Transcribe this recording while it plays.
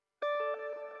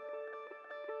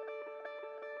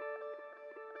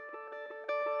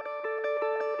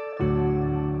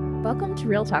Welcome to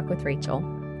Real Talk with Rachel.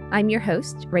 I'm your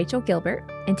host, Rachel Gilbert,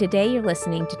 and today you're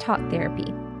listening to Talk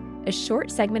Therapy, a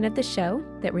short segment of the show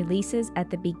that releases at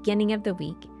the beginning of the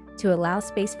week to allow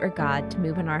space for God to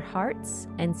move in our hearts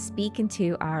and speak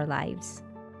into our lives.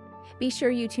 Be sure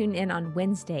you tune in on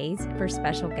Wednesdays for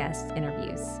special guest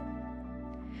interviews.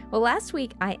 Well, last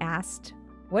week I asked,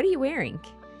 what are you wearing?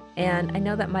 And I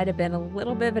know that might have been a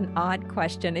little bit of an odd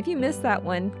question. If you missed that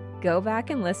one, go back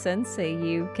and listen so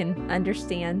you can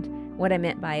understand what I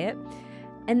meant by it.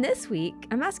 And this week,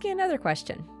 I'm asking another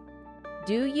question.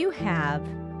 Do you have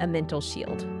a mental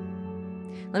shield?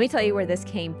 Let me tell you where this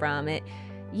came from.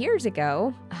 Years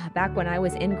ago, back when I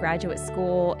was in graduate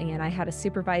school and I had a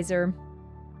supervisor,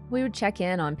 we would check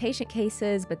in on patient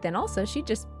cases, but then also she'd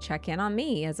just check in on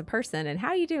me as a person and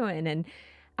how you doing? And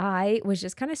I was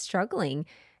just kind of struggling.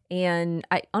 And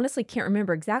I honestly can't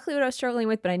remember exactly what I was struggling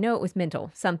with, but I know it was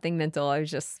something mental. I was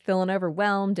just feeling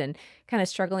overwhelmed and kind of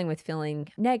struggling with feeling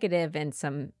negative and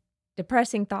some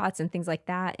depressing thoughts and things like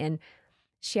that. And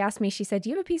she asked me, she said, do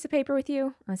you have a piece of paper with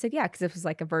you? I said, yeah, because it was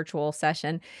like a virtual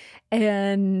session.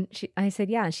 And I said,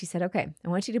 yeah. And she said, okay, I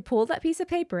want you to pull that piece of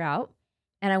paper out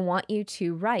and I want you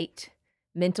to write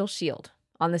mental shield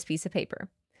on this piece of paper.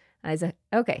 And I said,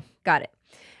 okay, got it.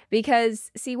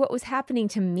 Because see, what was happening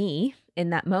to me in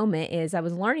that moment is I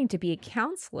was learning to be a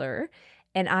counselor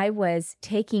and I was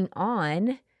taking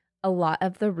on a lot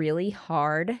of the really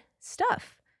hard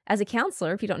stuff. As a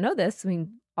counselor, if you don't know this,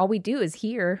 all we do is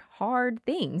hear hard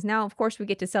things. Now, of course, we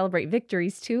get to celebrate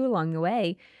victories too along the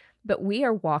way, but we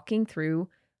are walking through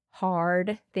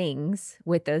hard things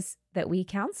with those that we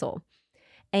counsel.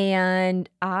 And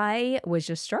I was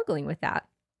just struggling with that.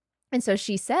 And so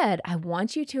she said, I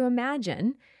want you to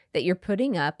imagine that you're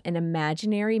putting up an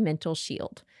imaginary mental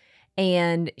shield.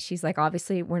 And she's like,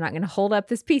 obviously, we're not going to hold up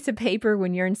this piece of paper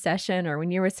when you're in session or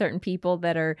when you're with certain people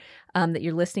that are that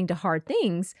you're listening to hard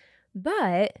things.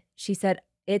 But she said,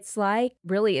 it's like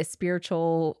really a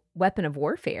spiritual weapon of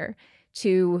warfare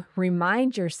to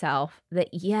remind yourself that,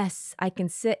 yes, I can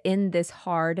sit in this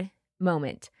hard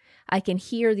moment. I can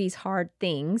hear these hard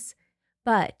things,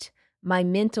 but my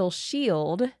mental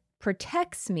shield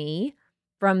protects me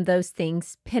from those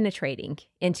things penetrating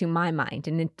into my mind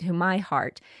and into my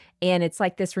heart. And it's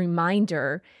like this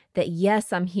reminder that,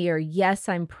 yes, I'm here. Yes,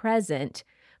 I'm present.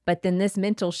 But then this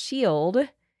mental shield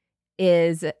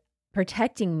is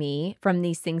protecting me from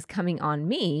these things coming on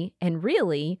me. And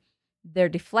really, they're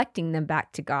deflecting them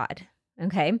back to God.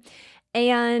 Okay.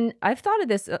 And I've thought of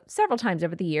this several times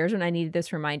over the years when I needed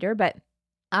this reminder, but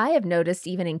I have noticed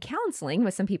even in counseling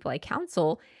with some people I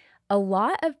counsel, a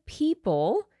lot of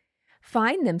people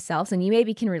find themselves, and you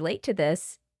maybe can relate to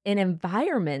this, in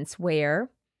environments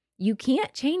where you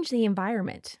can't change the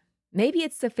environment. Maybe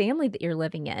it's the family that you're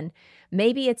living in.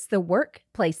 Maybe it's the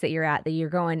workplace that you're at that you're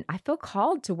going, I feel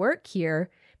called to work here,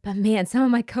 but man, some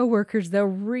of my coworkers, they're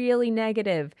really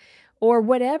negative. Or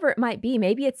whatever it might be.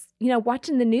 Maybe it's,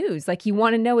 watching the news. Like you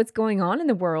want to know what's going on in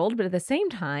the world, but at the same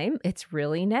time, it's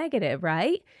really negative,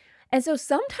 right? And so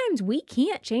sometimes we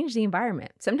can't change the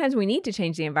environment. Sometimes we need to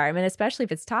change the environment, especially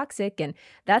if it's toxic. And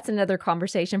that's another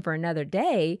conversation for another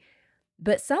day.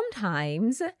 But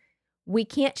sometimes we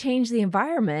can't change the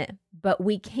environment, but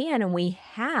we can and we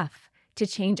have to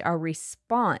change our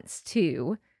response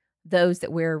to those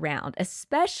that we're around,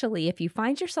 especially if you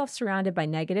find yourself surrounded by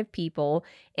negative people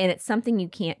and it's something you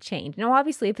can't change. Now,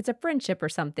 obviously, if it's a friendship or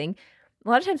something, a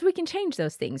lot of times we can change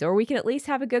those things, or we can at least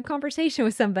have a good conversation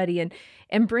with somebody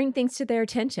and bring things to their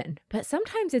attention. But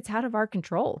sometimes it's out of our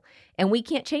control and we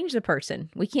can't change the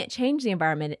person. We can't change the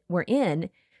environment we're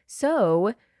in.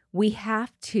 So we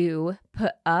have to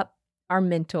put up our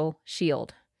mental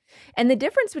shield. And the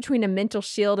difference between a mental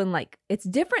shield and it's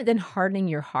different than hardening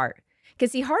your heart.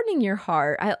 Because see, hardening your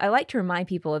heart, I like to remind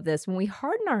people of this. When we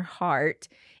harden our heart,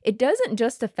 it doesn't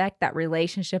just affect that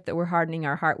relationship that we're hardening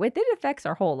our heart with. It affects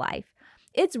our whole life.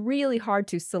 It's really hard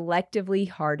to selectively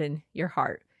harden your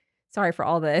heart. Sorry for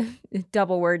all the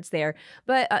double words there,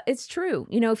 but it's true.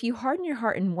 If you harden your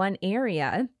heart in one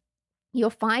area, you'll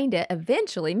find it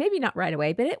eventually, maybe not right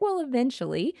away, but it will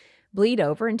eventually bleed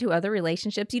over into other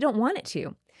relationships you don't want it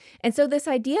to. And so this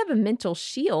idea of a mental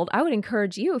shield, I would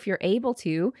encourage you, if you're able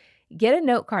to, get a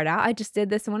note card out. I just did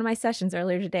this in one of my sessions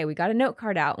earlier today. We got a note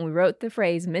card out and we wrote the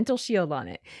phrase mental shield on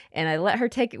it. And I let her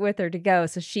take it with her to go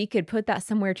so she could put that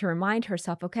somewhere to remind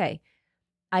herself, okay,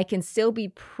 I can still be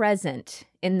present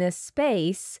in this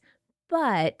space,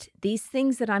 but these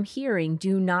things that I'm hearing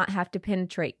do not have to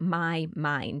penetrate my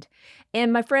mind.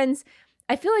 And my friends,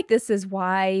 I feel like this is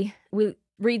why we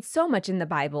read so much in the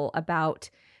Bible about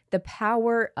the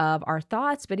power of our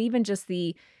thoughts, but even just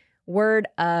the word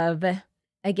of,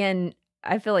 again,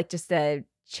 I feel like just a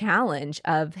challenge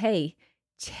of, hey,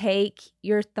 take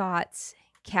your thoughts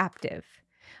captive.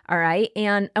 All right.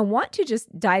 And I want to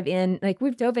just dive in, like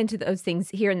we've dove into those things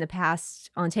here in the past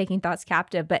on taking thoughts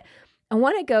captive, but I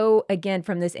want to go again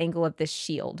from this angle of this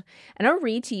shield. And I'll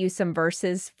read to you some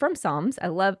verses from Psalms. I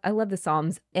love the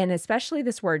Psalms, and especially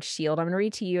this word shield. I'm going to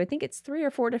read to you, I think it's 3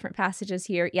 or 4 different passages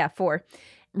here. Yeah, 4.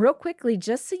 Real quickly,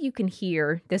 just so you can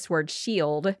hear this word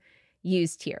shield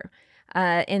used here.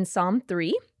 In Psalm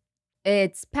 3,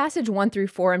 it's passage 1 through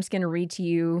 4. I'm just going to read to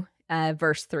you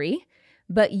verse 3.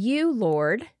 But you,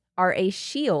 Lord, are a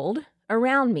shield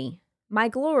around me, my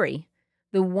glory,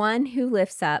 the one who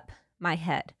lifts up my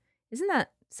head. Isn't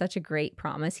that such a great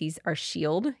promise? He's our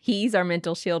shield. He's our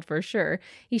mental shield for sure.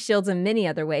 He shields in many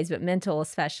other ways, but mental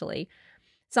especially.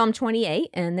 Psalm 28,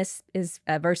 and this is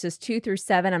verses 2 through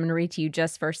 7. I'm going to read to you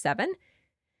just verse 7.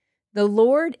 The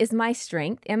Lord is my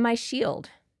strength and my shield.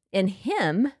 In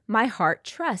him my heart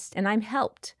trusts, and I'm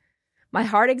helped. My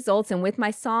heart exults, and with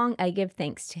my song I give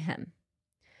thanks to him.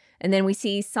 And then we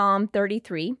see Psalm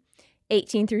 33,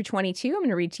 18 through 22. I'm going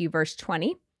to read to you verse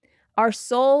 20. Our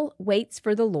soul waits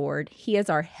for the Lord. He is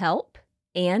our help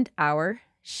and our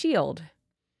shield.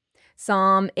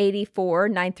 Psalm 84,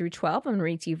 9 through 12. I'm going to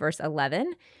read to you verse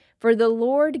 11. For the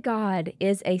Lord God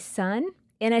is a sun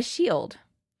and a shield.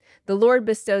 The Lord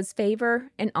bestows favor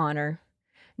and honor.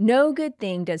 No good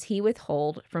thing does he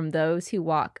withhold from those who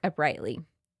walk uprightly.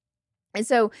 And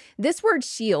so this word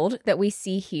shield that we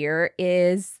see here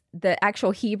is the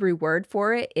actual Hebrew word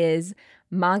for it is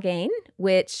magen,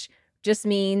 which just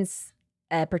means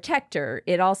a protector.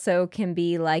 It also can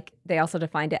be like, they also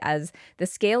defined it as the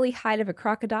scaly hide of a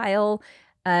crocodile,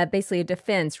 basically a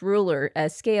defense, ruler, a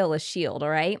scale, a shield,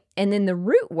 all right? And then the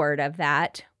root word of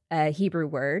that Hebrew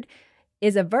word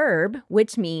is a verb,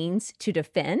 which means to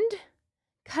defend,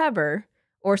 cover,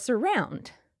 or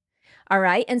surround, all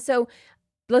right? And so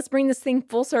let's bring this thing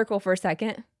full circle for a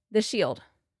second, the shield,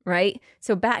 right?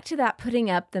 So back to that, putting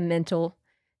up the mental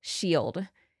shield.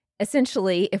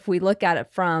 Essentially, if we look at it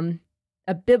from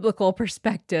a biblical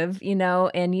perspective,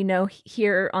 and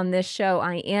here on this show,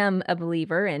 I am a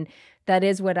believer, and that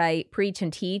is what I preach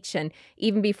and teach. And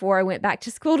even before I went back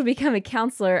to school to become a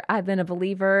counselor, I've been a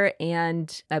believer,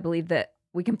 and I believe that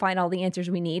we can find all the answers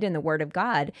we need in the Word of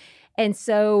God. And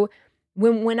so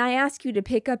when I ask you to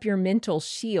pick up your mental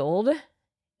shield,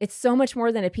 it's so much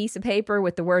more than a piece of paper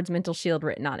with the words mental shield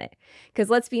written on it. Because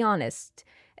let's be honest,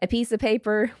 a piece of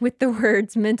paper with the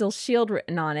words mental shield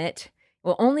written on it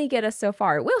will only get us so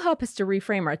far. It will help us to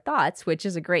reframe our thoughts, which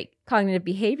is a great cognitive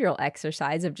behavioral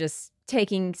exercise of just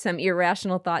taking some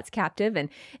irrational thoughts captive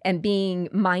and being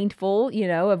mindful,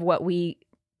 of what we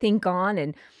think on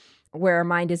and where our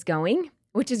mind is going,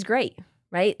 which is great,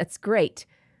 right? That's great.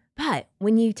 But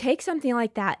when you take something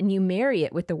like that and you marry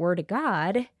it with the Word of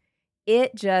God,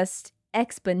 it just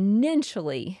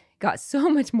exponentially got so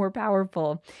much more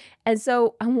powerful. And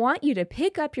so I want you to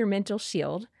pick up your mental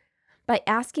shield by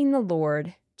asking the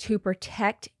Lord to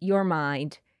protect your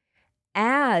mind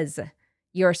as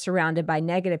you're surrounded by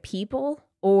negative people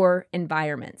or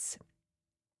environments.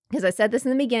 Because I said this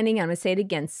in the beginning, I'm going to say it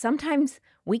again. Sometimes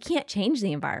we can't change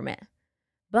the environment,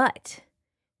 but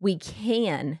we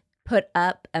can put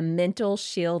up a mental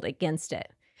shield against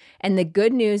it. And the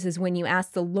good news is when you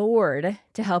ask the Lord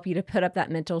to help you to put up that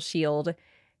mental shield,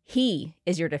 He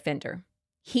is your defender.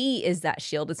 He is that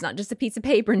shield. It's not just a piece of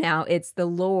paper now. It's the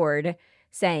Lord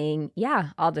saying, yeah,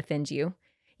 I'll defend you.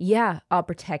 Yeah, I'll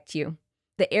protect you.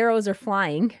 The arrows are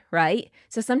flying, right?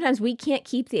 So sometimes we can't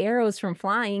keep the arrows from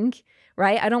flying,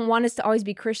 right? I don't want us to always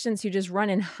be Christians who just run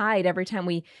and hide every time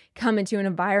we come into an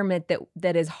environment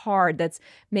that is hard, that's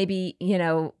maybe,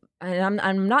 and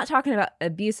I'm not talking about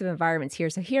abusive environments here,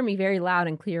 so hear me very loud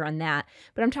and clear on that.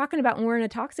 But I'm talking about when we're in a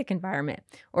toxic environment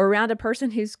or around a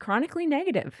person who's chronically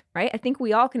negative, right? I think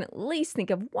we all can at least think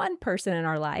of one person in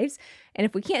our lives. And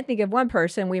if we can't think of one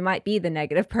person, we might be the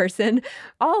negative person.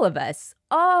 All of us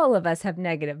have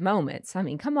negative moments. I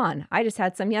mean, come on. I just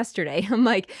had some yesterday. I'm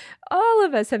like, all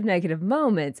of us have negative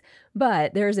moments,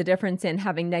 but there's a difference in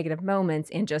having negative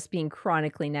moments and just being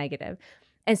chronically negative.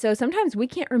 And so sometimes we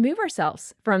can't remove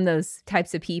ourselves from those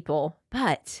types of people,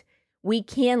 but we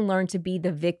can learn to be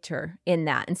the victor in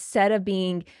that instead of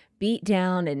being beat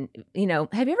down. And,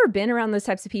 have you ever been around those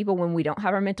types of people when we don't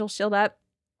have our mental shield up?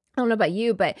 I don't know about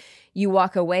you, but you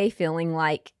walk away feeling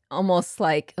almost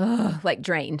like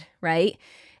drained, right?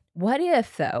 What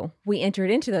if, though, we entered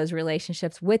into those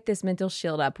relationships with this mental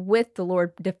shield up, with the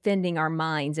Lord defending our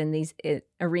minds in these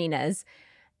arenas?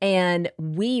 And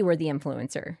we were the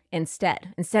influencer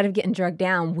instead. Instead of getting drugged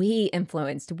down, we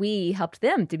influenced. We helped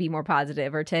them to be more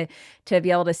positive or to be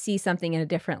able to see something in a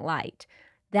different light.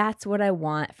 That's what I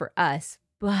want for us.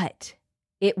 But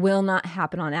it will not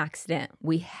happen on accident.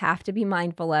 We have to be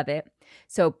mindful of it.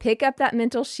 So pick up that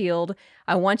mental shield.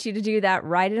 I want you to do that.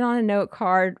 Write it on a note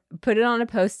card, put it on a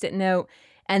Post-it note,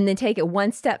 and then take it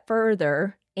one step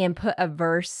further and put a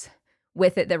verse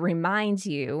with it that reminds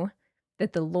you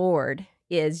that the Lord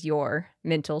is your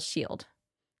mental shield.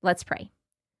 Let's pray.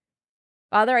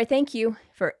 Father, I thank you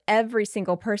for every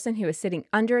single person who is sitting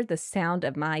under the sound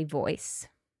of my voice.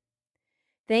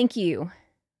 Thank you,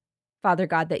 Father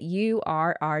God, that you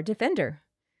are our defender.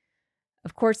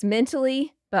 Of course,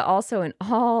 mentally, but also in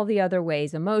all the other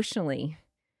ways, emotionally,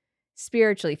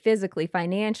 spiritually, physically,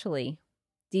 financially.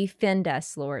 Defend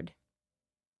us, Lord.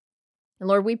 And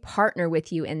Lord, we partner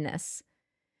with you in this.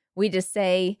 We just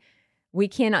say, we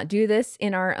cannot do this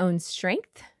in our own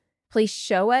strength. Please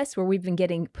show us where we've been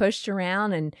getting pushed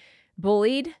around and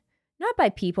bullied, not by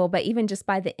people, but even just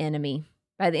by the enemy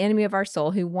of our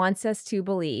soul who wants us to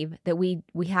believe that we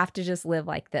have to just live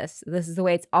like this. This is the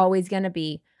way it's always going to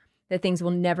be, that things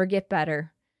will never get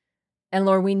better. And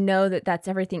Lord, we know that that's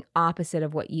everything opposite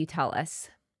of what you tell us,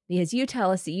 because you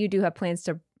tell us that you do have plans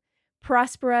to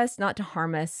prosper us, not to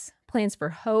harm us, plans for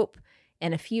hope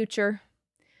and a future.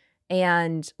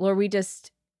 And Lord, we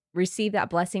just receive that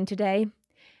blessing today.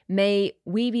 May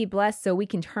we be blessed so we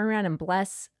can turn around and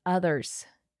bless others.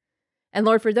 And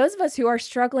Lord, for those of us who are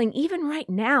struggling even right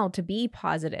now to be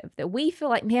positive, that we feel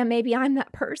like, man, maybe I'm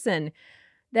that person,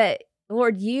 that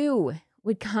Lord, you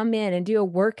would come in and do a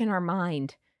work in our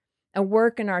mind, a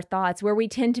work in our thoughts where we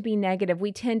tend to be negative.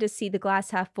 We tend to see the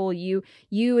glass half full. You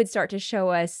would start to show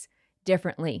us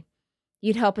differently.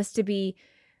 You'd help us to be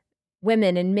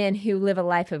women and men who live a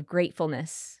life of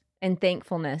gratefulness and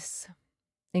thankfulness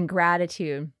and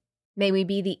gratitude. May we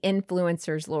be the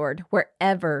influencers, Lord,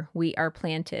 wherever we are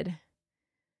planted.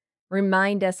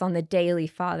 Remind us on the daily,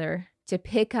 Father, to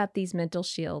pick up these mental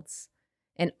shields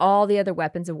and all the other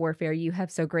weapons of warfare you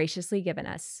have so graciously given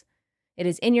us. It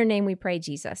is in your name we pray,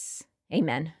 Jesus.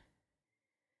 Amen.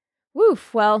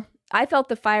 Woof. Well, I felt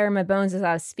the fire in my bones as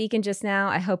I was speaking just now.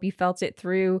 I hope you felt it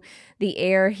through the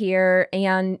air here.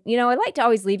 And, I'd like to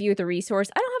always leave you with a resource.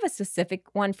 I don't have a specific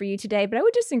one for you today, but I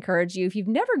would just encourage you, if you've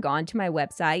never gone to my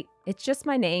website, it's just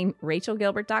my name,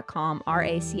 rachelgilbert.com,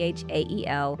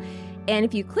 RACHAEL. And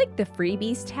if you click the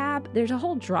freebies tab, there's a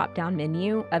whole drop-down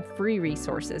menu of free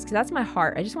resources, because that's my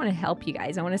heart. I just want to help you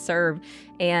guys. I want to serve,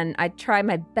 and I try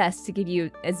my best to give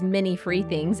you as many free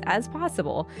things as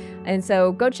possible. And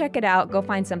so go check it out. Go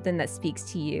find something that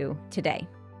speaks to you today.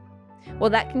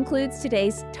 Well, that concludes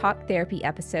today's Talk Therapy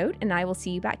episode, and I will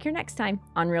see you back here next time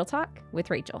on Real Talk with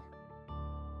Rachel.